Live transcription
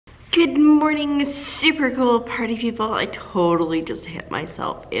Good morning, super cool party people. I totally just hit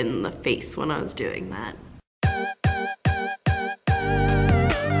myself in the face when I was doing that.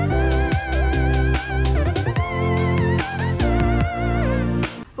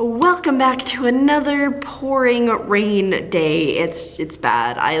 Welcome back to another pouring rain day. It's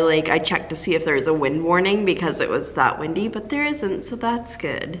bad. I checked to see if there was a wind warning because it was that windy, but there isn't, so that's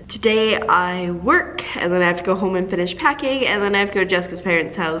good. Today I work, and then I have to go home and finish packing, and then I have to go to Jessica's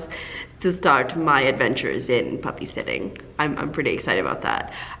parents' house to start my adventures in puppy sitting. I'm pretty excited about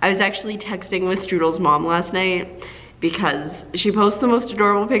that. I was actually texting with Strudel's mom last night because she posts the most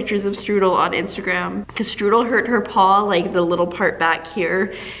adorable pictures of Strudel on Instagram. Because Strudel hurt her paw, like the little part back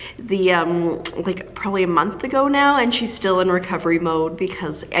here, like probably a month ago now, and she's still in recovery mode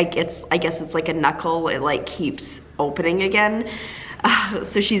because I guess it's like a knuckle, it like keeps opening again.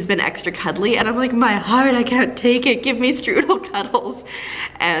 So she's been extra cuddly, and I'm like, my heart, I can't take it, give me Strudel cuddles.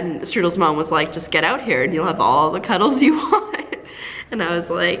 And Strudel's mom was like, just get out here and you'll have all the cuddles you want. And I was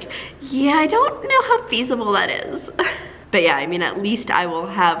like, yeah, I don't know how feasible that is. But yeah, I mean, at least I will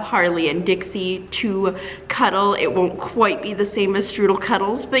have Harley and Dixie to cuddle. It won't quite be the same as Strudel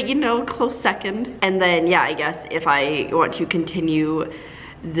cuddles, but you know, close second. And then yeah, I guess if I want to continue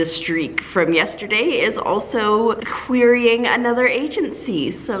the streak from yesterday is also querying another agency.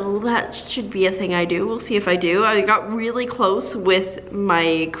 So that should be a thing I do. We'll see if I do. I got really close with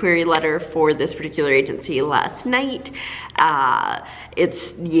my query letter for this particular agency last night.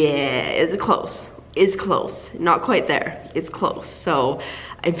 It's close. It's close. Not quite there. It's close. So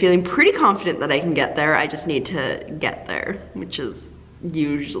I'm feeling pretty confident that I can get there. I just need to get there, which is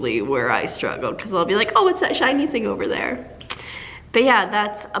usually where I struggle, because I'll be like, oh, it's that shiny thing over there. But yeah,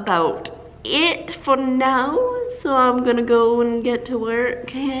 that's about it for now. So I'm gonna go and get to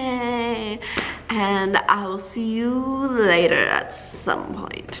work. And I will see you later at some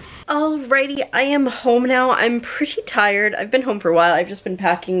point. Alrighty, I am home now. I'm pretty tired. I've been home for a while. I've just been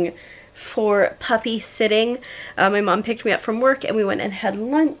packing for puppy sitting. My mom picked me up from work and we went and had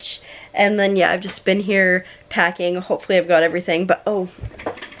lunch. And then yeah, I've just been here packing. Hopefully I've got everything, but oh,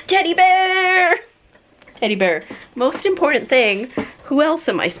 teddy bear! Teddy bear. Most important thing, who else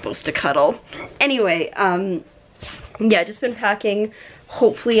am I supposed to cuddle? Anyway, yeah, just been packing.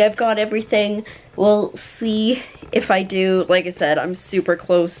 Hopefully I've got everything. We'll see if I do. Like I said, I'm super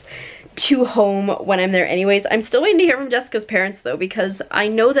close to home when I'm there anyways. I'm still waiting to hear from Jessica's parents though, because I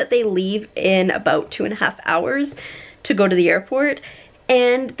know that they leave in about 2.5 hours to go to the airport,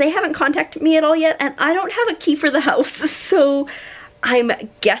 and they haven't contacted me at all yet, and I don't have a key for the house, so I'm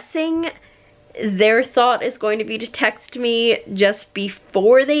guessing their thought is going to be to text me just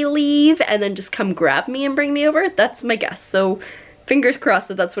before they leave and then just come grab me and bring me over. That's my guess. So fingers crossed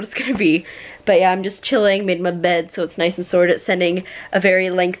that that's what it's gonna be. But yeah, I'm just chilling, made my bed so it's nice and sorted, sending a very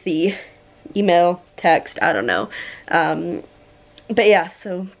lengthy email, text, I don't know. But yeah,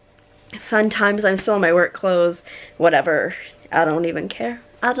 so fun times. I'm still in my work clothes, whatever. I don't even care.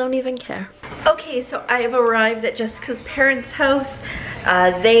 I don't even care. Okay, so I have arrived at Jessica's parents' house.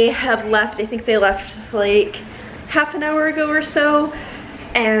 They have left, I think they left like half an hour ago or so,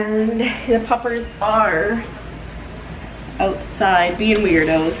 and the puppers are outside being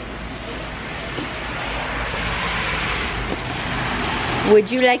weirdos.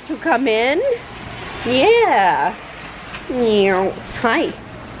 Would you like to come in? Yeah. Hi.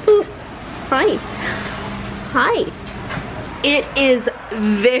 Boop. Hi. Hi. It is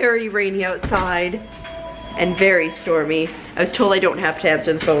very rainy outside and very stormy. I was told I don't have to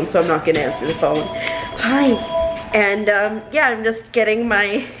answer the phone, so I'm not gonna answer the phone. Hi. And yeah, I'm just getting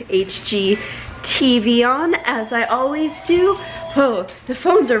my HG TV on, as I always do. Oh, the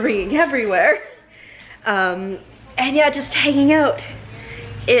phones are ringing everywhere. And yeah, just hanging out.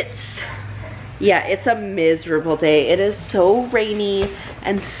 It's a miserable day. It is so rainy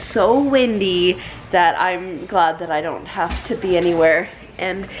and so windy that I'm glad that I don't have to be anywhere.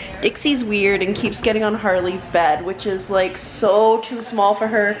 And Dixie's weird and keeps getting on Harley's bed, which is like so too small for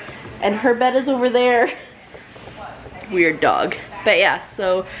her, and her bed is over there. Weird dog. But yeah,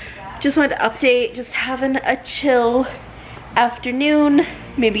 so just wanted to update, just having a chill afternoon,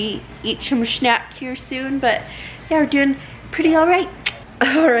 maybe eat some snack here soon, but yeah, we're doing pretty alright.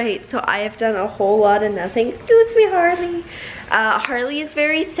 Alright, so I have done a whole lot of nothing. Excuse me, Harley. Harley is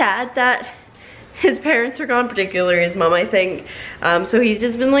very sad that his parents are gone, particularly his mom, I think. So he's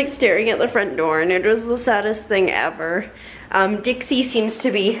just been like staring at the front door, and it was the saddest thing ever. Dixie seems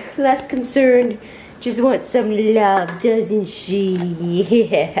to be less concerned, just wants some love, doesn't she?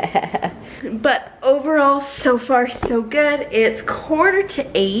 Yeah. But overall, so far so good. It's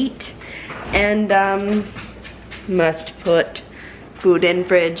 7:45, and must put food in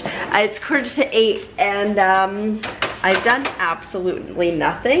fridge. It's 7:45 and I've done absolutely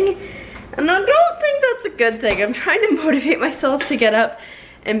nothing. And I don't think that's a good thing. I'm trying to motivate myself to get up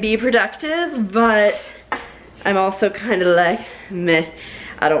and be productive, but I'm also kind of like, meh,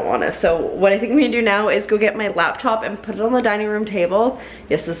 I don't want to. So what I think I'm gonna do now is go get my laptop and put it on the dining room table.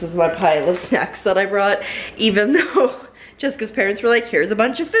 Yes, this is my pile of snacks that I brought, even though Jessica's parents were like, here's a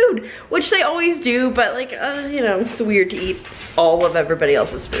bunch of food, which they always do, but like, you know, it's weird to eat all of everybody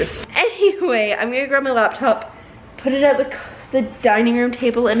else's food. Anyway, I'm gonna grab my laptop, put it at the dining room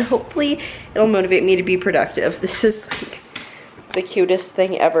table, and hopefully it'll motivate me to be productive. This is like the cutest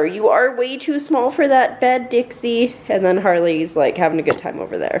thing ever. You are way too small for that bed, Dixie. And then Harley's like having a good time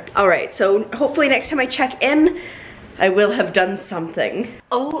over there. All right, so hopefully next time I check in, I will have done something.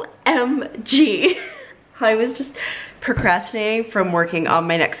 OMG. I was just procrastinating from working on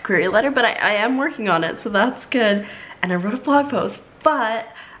my next query letter, but I am working on it, so that's good. And I wrote a blog post, but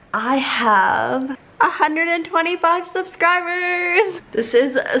I have 125 subscribers. This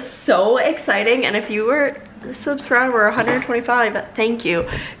is so exciting, and if you were a subscriber 125, thank you,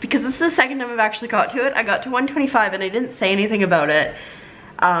 because this is the second time I've actually got to it. I got to 125 and I didn't say anything about it.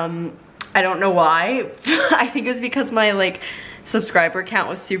 I don't know why. I think it was because my like subscriber count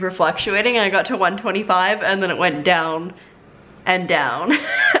was super fluctuating, and I got to 125 and then it went down and down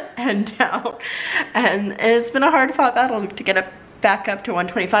and down, and it's been a hard fought battle to get back up to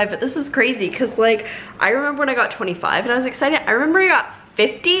 125. But this is crazy because like I remember when I got 25 and I was excited. I remember I got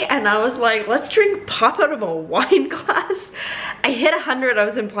 50 and I was like, let's drink pop out of a wine glass. I hit 100, I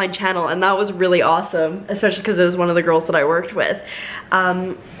was in Blind Channel, and that was really awesome, especially because it was one of the girls that I worked with.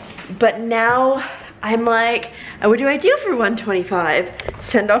 But now I'm like, what do I do for 125?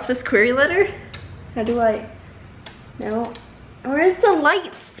 Send off this query letter? How do I? No. Where's the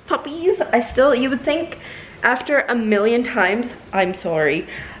lights, puppies? You would think after a million times, I'm sorry,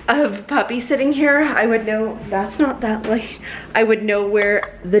 of puppy sitting here, I would know, that's not that light. I would know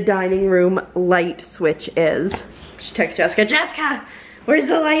where the dining room light switch is. She texts Jessica, Jessica, where's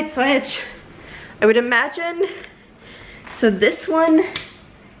the light switch? I would imagine, so this one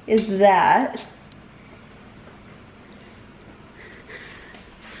is that.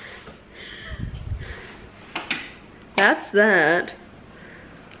 That's that.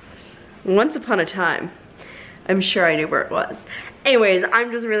 Once upon a time, I'm sure I knew where it was. Anyways,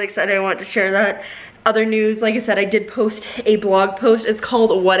 I'm just really excited. I wanted to share that. Other news, like I said, I did post a blog post. It's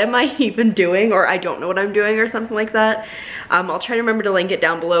called What Am I Even Doing? Or I Don't Know What I'm Doing, or something like that. I'll try to remember to link it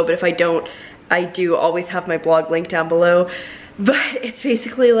down below, but if I don't, I do always have my blog link down below. But it's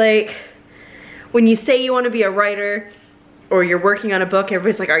basically like, when you say you want to be a writer or you're working on a book,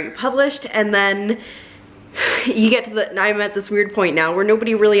 everybody's like, are you published? And then you get to I'm at this weird point now where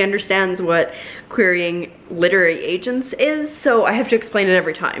nobody really understands what querying literary agents is, so I have to explain it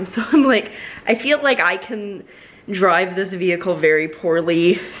every time. So I'm like, I feel like I can drive this vehicle very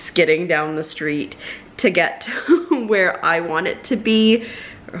poorly, skidding down the street to get to where I want it to be,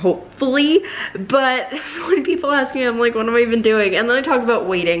 hopefully. But when people ask me, I'm like, what am I even doing? And then I talk about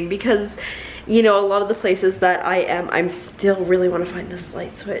waiting, because you know, a lot of the places that I'm still really want to find this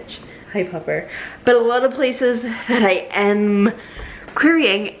light switch. Hi, pupper. But a lot of places that I am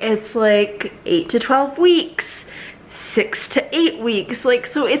querying, it's like 8 to 12 weeks, 6 to 8 weeks. Like,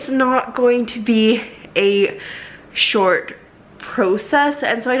 so it's not going to be a short process.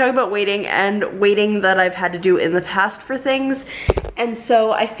 And so I talk about waiting and waiting that I've had to do in the past for things. And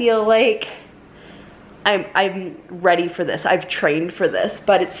so I feel like I'm ready for this. I've trained for this,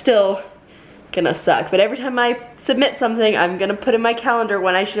 but it's still gonna suck. But every time I submit something, I'm gonna put in my calendar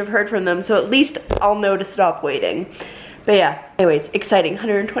when I should have heard from them, so at least I'll know to stop waiting. But yeah, anyways, exciting.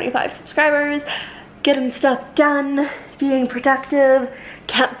 125 subscribers, getting stuff done, being productive.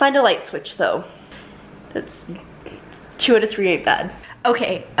 Can't find a light switch though. That's 2 out of 3 ain't bad.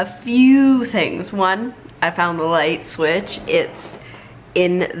 Okay, a few things. One, I found the light switch. It's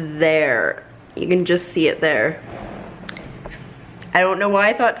in there. You can just see it there. I don't know why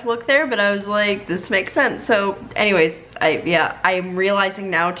I thought to look there, but I was like, this makes sense. So anyways, I'm realizing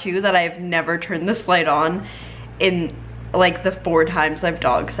now too that I've never turned this light on in like the 4 times I've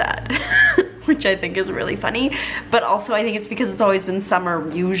dog sat, which I think is really funny. But also I think it's because it's always been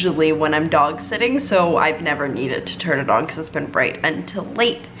summer usually when I'm dog sitting, so I've never needed to turn it on because it's been bright until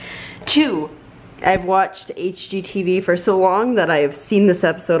late. 2, I've watched HGTV for so long that I've seen this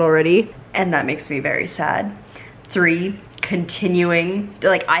episode already, and that makes me very sad. 3, continuing,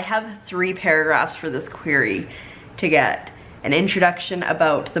 like I have 3 paragraphs for this query to get. An introduction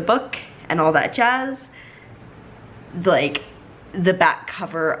about the book and all that jazz, like the back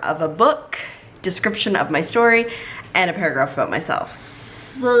cover of a book, description of my story, and a paragraph about myself.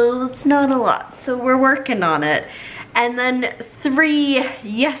 So it's not a lot. So we're working on it. And then 3,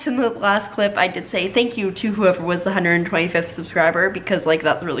 yes, in the last clip I did say thank you to whoever was the 125th subscriber, because like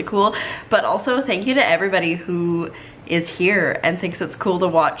that's really cool. But also thank you to everybody who is here and thinks it's cool to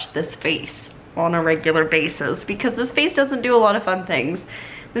watch this face on a regular basis, because this face doesn't do a lot of fun things.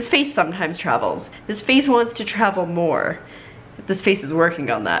 This face sometimes travels. This face wants to travel more. This face is working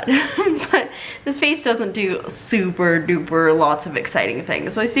on that. But this face doesn't do super duper lots of exciting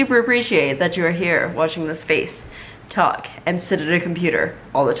things. So I super appreciate that you are here watching this face talk and sit at a computer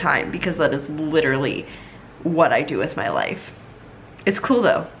all the time, because that is literally what I do with my life. It's cool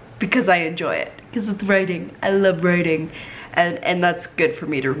though, because I enjoy it, because it's writing. I love writing, and that's good for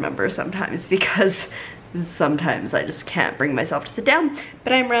me to remember sometimes, because sometimes I just can't bring myself to sit down.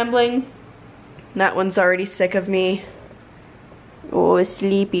 But I'm rambling. That one's already sick of me. Oh,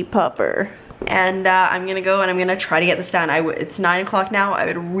 sleepy pupper. And I'm gonna go and I'm gonna try to get this done. It's 9 o'clock now. I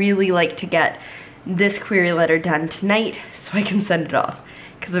would really like to get this query letter done tonight so I can send it off,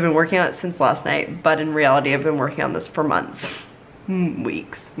 because I've been working on it since last night, but in reality I've been working on this for months.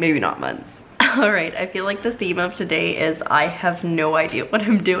 Weeks, maybe not months. All right, I feel like the theme of today is I have no idea what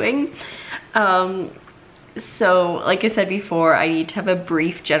I'm doing. So like I said before, I need to have a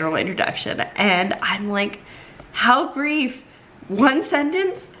brief general introduction, and I'm like, how brief? 1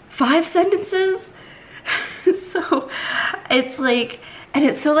 sentence? 5 sentences? So it's like, and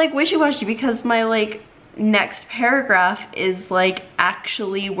it's so like wishy-washy, because my like next paragraph is like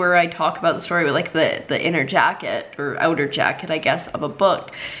actually where I talk about the story with like the inner jacket or outer jacket, I guess, of a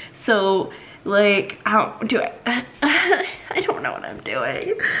book. So like, how do I don't know what I'm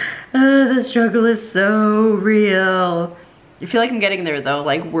doing. The struggle is so real. I feel like I'm getting there though,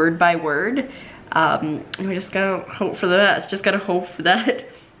 like word by word. I'm just gonna hope for the best. Just gotta hope for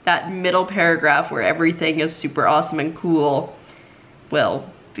that middle paragraph where everything is super awesome and cool will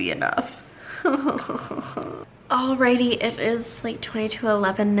be enough. Alrighty, it is like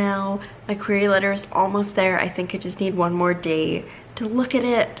 22:11 now. My query letter is almost there. I think I just need one more day to look at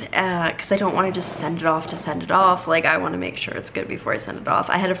it, because I don't want to just send it off to send it off. Like, I want to make sure it's good before I send it off.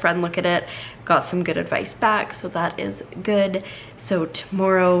 I had a friend look at it, got some good advice back, so that is good. So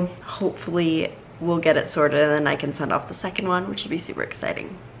tomorrow, hopefully, we'll get it sorted and then I can send off the second one, which will be super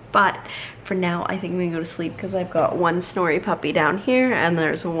exciting. But for now, I think I'm gonna go to sleep, because I've got one snory puppy down here and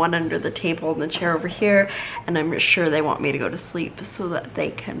there's one under the table in the chair over here, and I'm sure they want me to go to sleep so that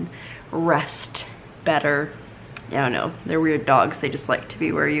they can rest better. I don't know, they're weird dogs, they just like to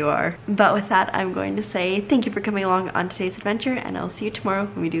be where you are. But with that, I'm going to say thank you for coming along on today's adventure, and I'll see you tomorrow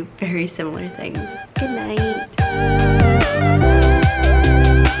when we do very similar things. Good night.